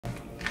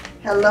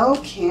Hello,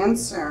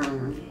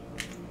 Cancer.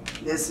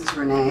 This is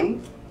Renee.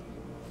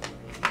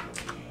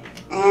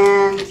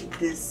 And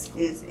this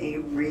is a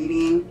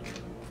reading.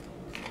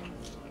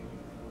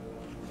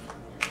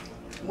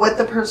 What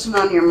the person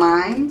on your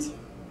mind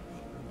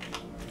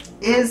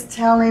is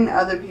telling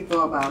other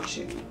people about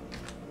you.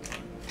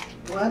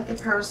 What the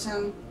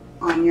person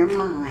on your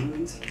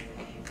mind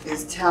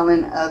is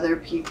telling other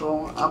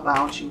people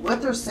about you.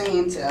 What they're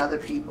saying to other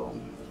people.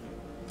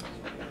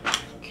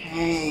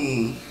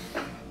 Okay.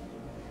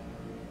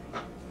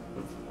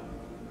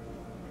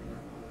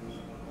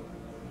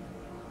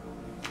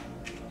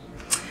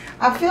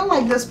 I feel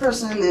like this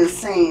person is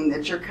saying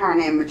that you're kind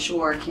of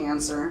immature,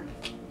 Cancer.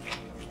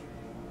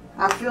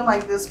 I feel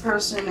like this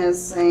person is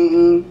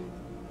saying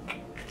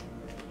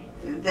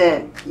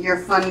that you're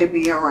fun to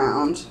be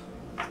around.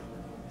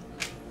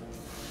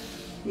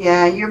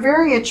 Yeah, you're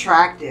very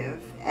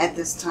attractive at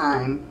this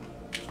time.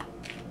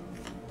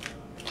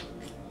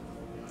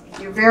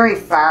 You're very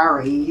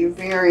fiery.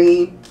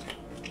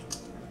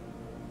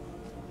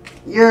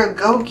 You're a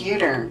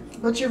go-getter,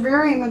 but you're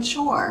very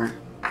mature.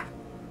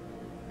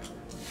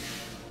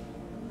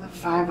 The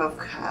Five of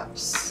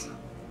Cups.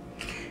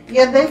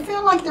 Yeah, they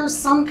feel like there's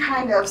some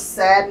kind of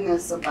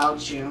sadness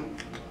about you,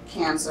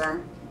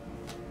 Cancer.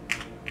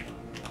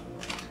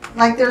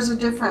 Like there's a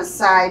different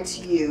side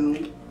to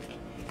you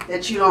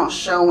that you don't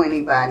show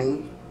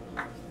anybody.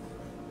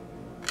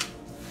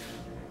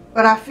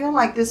 But I feel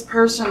like this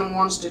person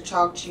wants to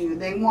talk to you.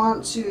 They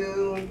want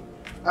to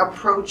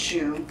approach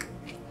you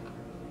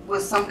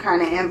with some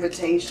kind of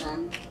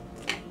invitation.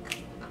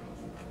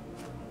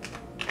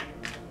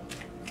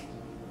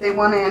 They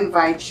want to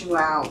invite you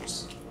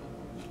out.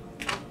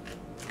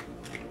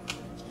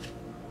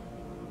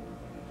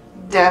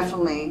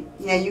 Definitely.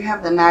 Yeah, you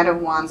have the Knight of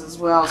Wands as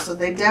well. So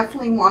they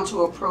definitely want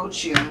to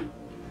approach you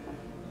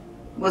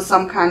with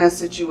some kind of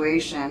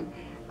situation.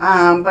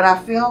 But I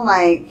feel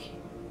like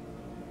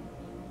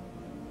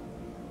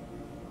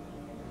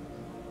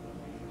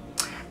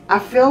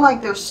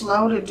they're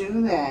slow to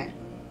do that.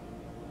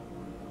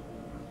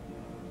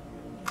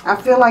 I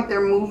feel like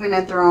they're moving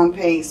at their own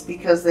pace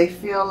because they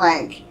feel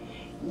like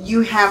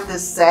you have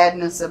this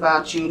sadness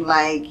about you,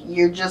 like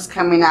you're just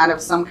coming out of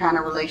some kind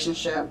of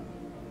relationship.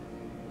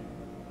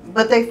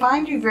 But they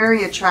find you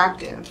very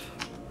attractive.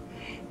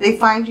 They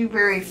find you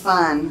very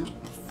fun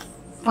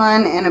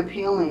and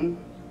appealing.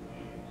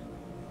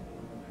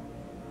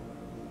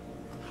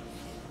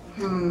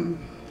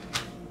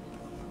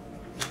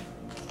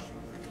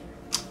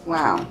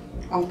 Wow.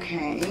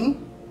 Okay.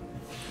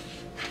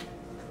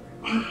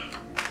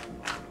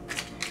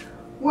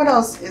 What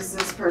else is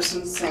this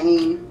person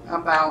saying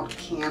about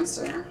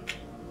Cancer?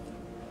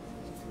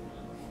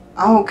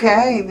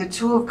 Okay, the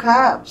Two of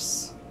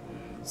Cups.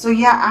 So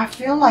yeah, I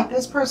feel like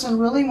this person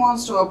really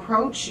wants to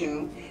approach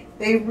you.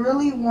 They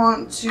really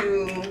want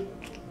to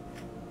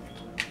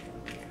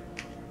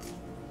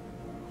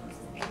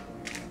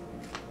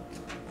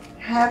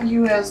have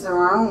you as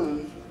their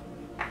own.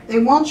 They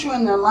want you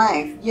in their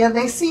life. Yeah,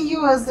 they see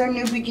you as their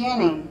new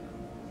beginning.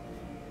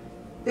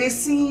 They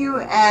see you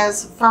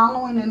as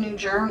following a new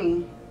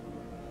journey,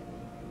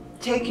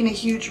 taking a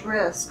huge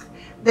risk.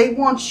 They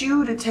want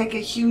you to take a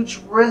huge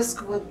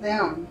risk with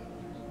them.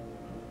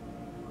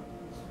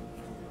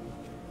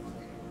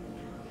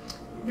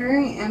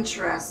 Very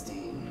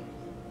interesting.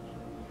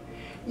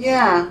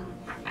 Yeah,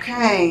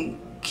 okay.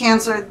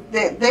 Cancer,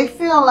 they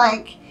feel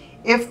like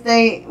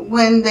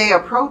when they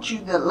approach you,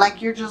 that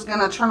like you're just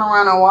going to turn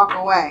around and walk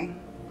away.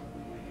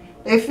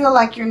 They feel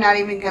like you're not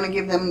even going to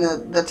give them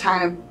the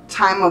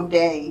time of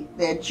day,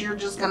 that you're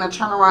just going to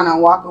turn around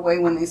and walk away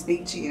when they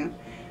speak to you.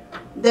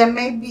 That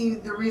may be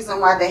the reason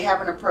why they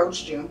haven't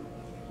approached you.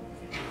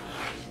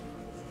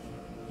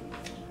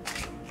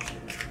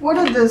 What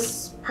are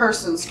this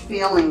person's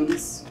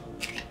feelings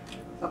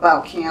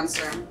about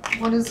Cancer?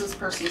 What is this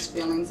person's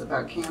feelings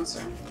about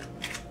Cancer?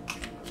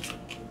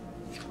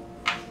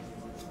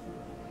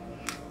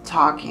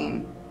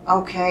 Talking.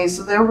 Okay,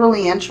 so they're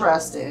really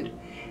interested.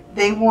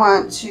 They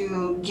want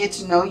to get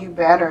to know you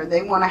better.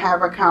 They want to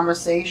have a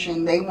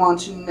conversation. They want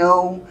to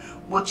know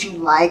what you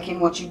like and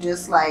what you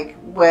dislike,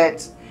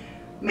 what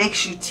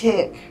makes you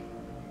tick.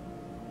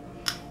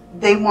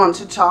 They want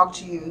to talk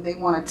to you. They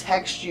want to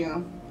text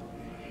you.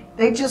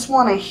 They just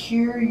want to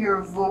hear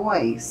your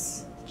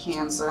voice,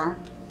 Cancer.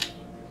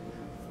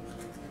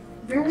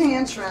 Very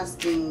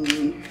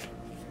interesting.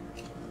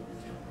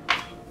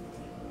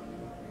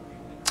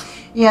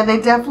 Yeah, they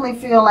definitely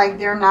feel like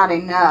they're not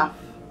enough.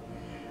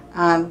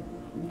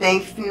 They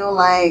feel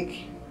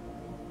like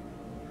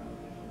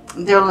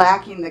they're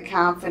lacking the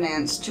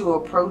confidence to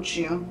approach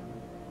you.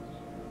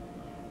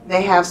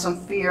 They have some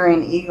fear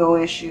and ego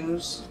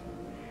issues.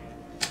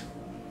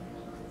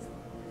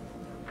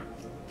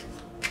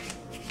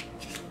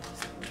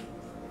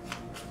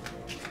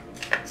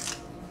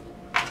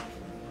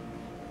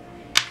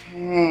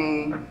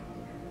 Okay.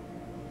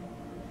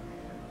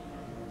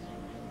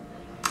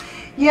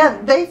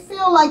 Yeah, they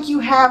feel like you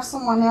have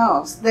someone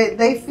else.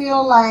 They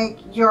feel like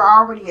you're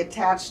already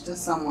attached to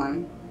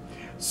someone.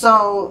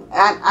 So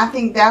I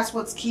think that's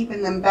what's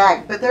keeping them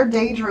back. But they're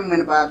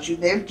daydreaming about you.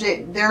 They're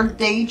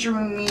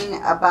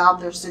daydreaming about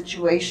their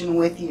situation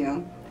with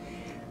you.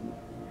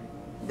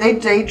 They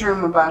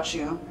daydream about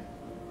you.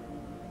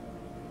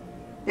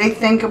 They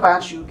think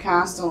about you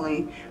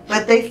constantly.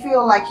 But they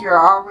feel like you're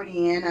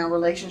already in a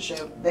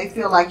relationship. They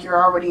feel like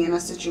you're already in a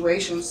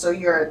situation, so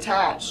you're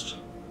attached.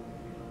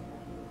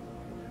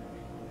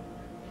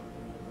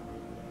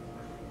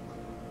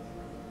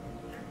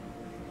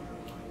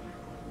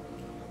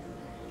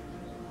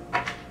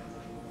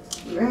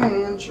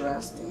 Very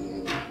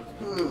interesting.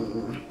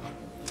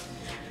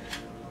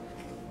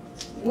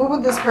 What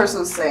would this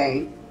person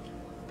say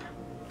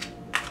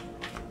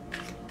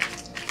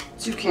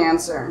to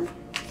Cancer?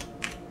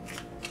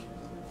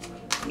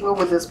 What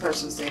would this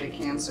person say to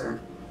Cancer?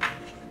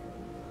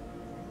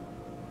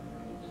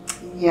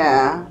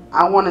 Yeah,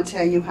 I want to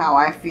tell you how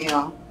I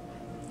feel.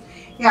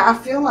 Yeah, I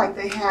feel like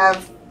they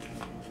have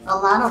a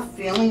lot of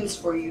feelings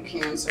for you,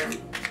 Cancer.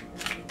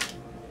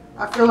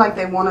 I feel like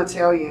they want to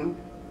tell you.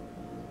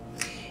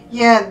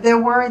 Yeah, they're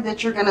worried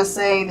that you're going to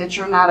say that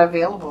you're not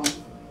available.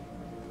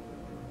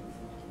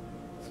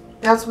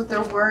 That's what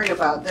they're worried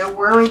about. They're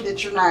worried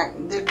that you're not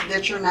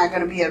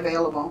going to be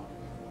available.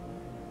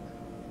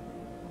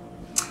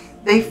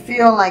 They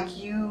feel like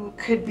you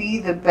could be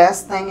the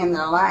best thing in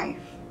their life.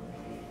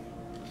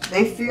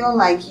 They feel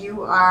like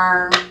you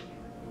are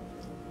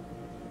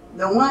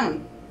the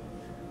one.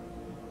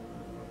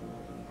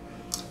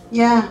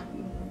 Yeah,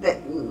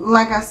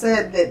 like I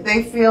said, that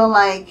they feel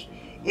like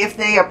if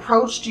they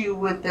approached you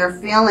with their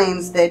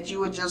feelings that you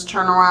would just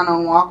turn around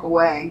and walk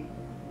away.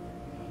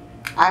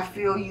 I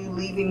feel you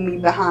leaving me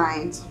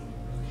behind.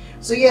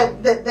 So yeah,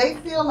 they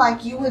feel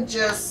like you would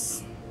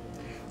just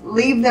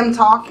leave them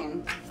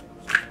talking.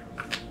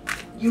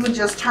 You would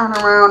just turn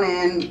around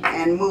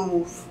and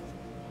move.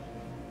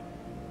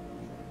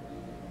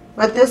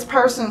 But this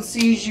person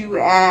sees you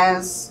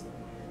as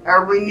a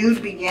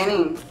renewed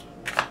beginning,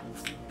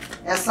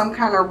 as some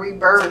kind of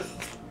rebirth.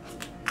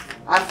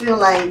 I feel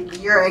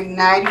like you're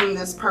igniting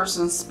this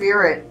person's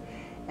spirit,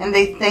 and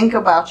they think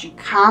about you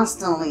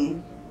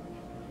constantly.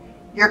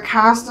 You're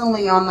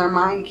constantly on their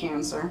mind,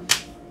 Cancer.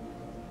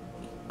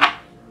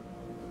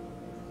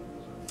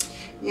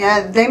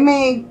 Yeah, they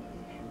may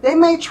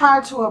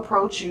try to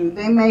approach you.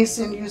 They may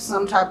send you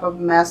some type of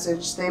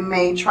message. They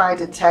may try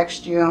to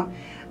text you.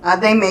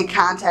 They may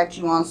contact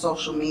you on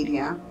social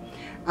media.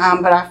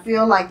 But I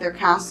feel like they're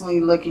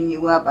constantly looking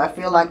you up. I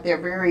feel like they're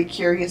very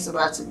curious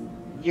about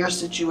your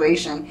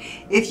situation.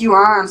 If you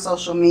are on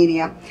social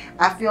media,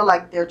 I feel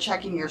like they're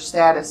checking your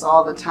status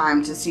all the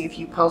time to see if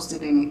you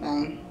posted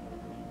anything.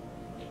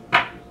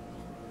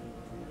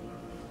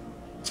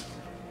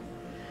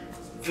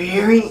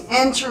 Very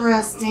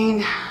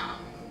interesting.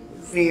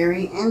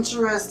 Very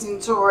interesting,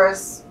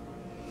 Taurus.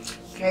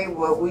 Okay,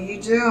 what will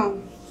you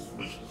do?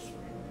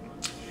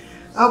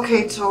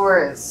 Okay,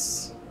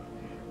 Taurus.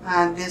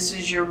 This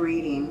is your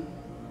reading.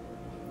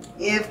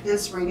 If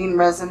this reading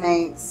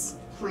resonates,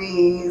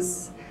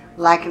 please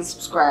like and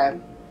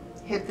subscribe.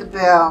 Hit the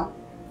bell.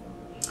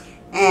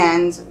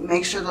 And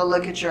make sure to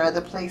look at your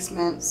other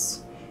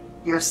placements.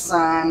 Your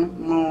sun,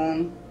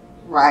 moon,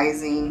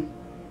 rising,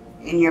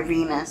 and your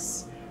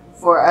Venus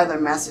for other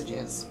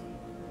messages.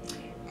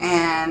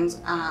 And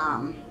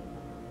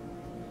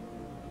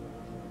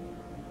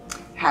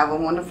have a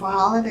wonderful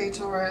holiday,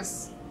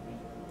 Taurus.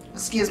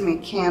 Excuse me,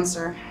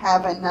 Cancer. I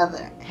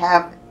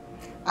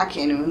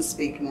can't even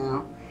speak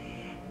now.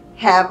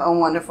 Have a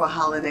wonderful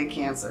holiday,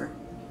 Cancer.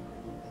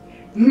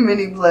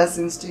 Many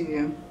blessings to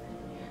you.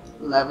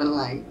 Love and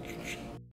light.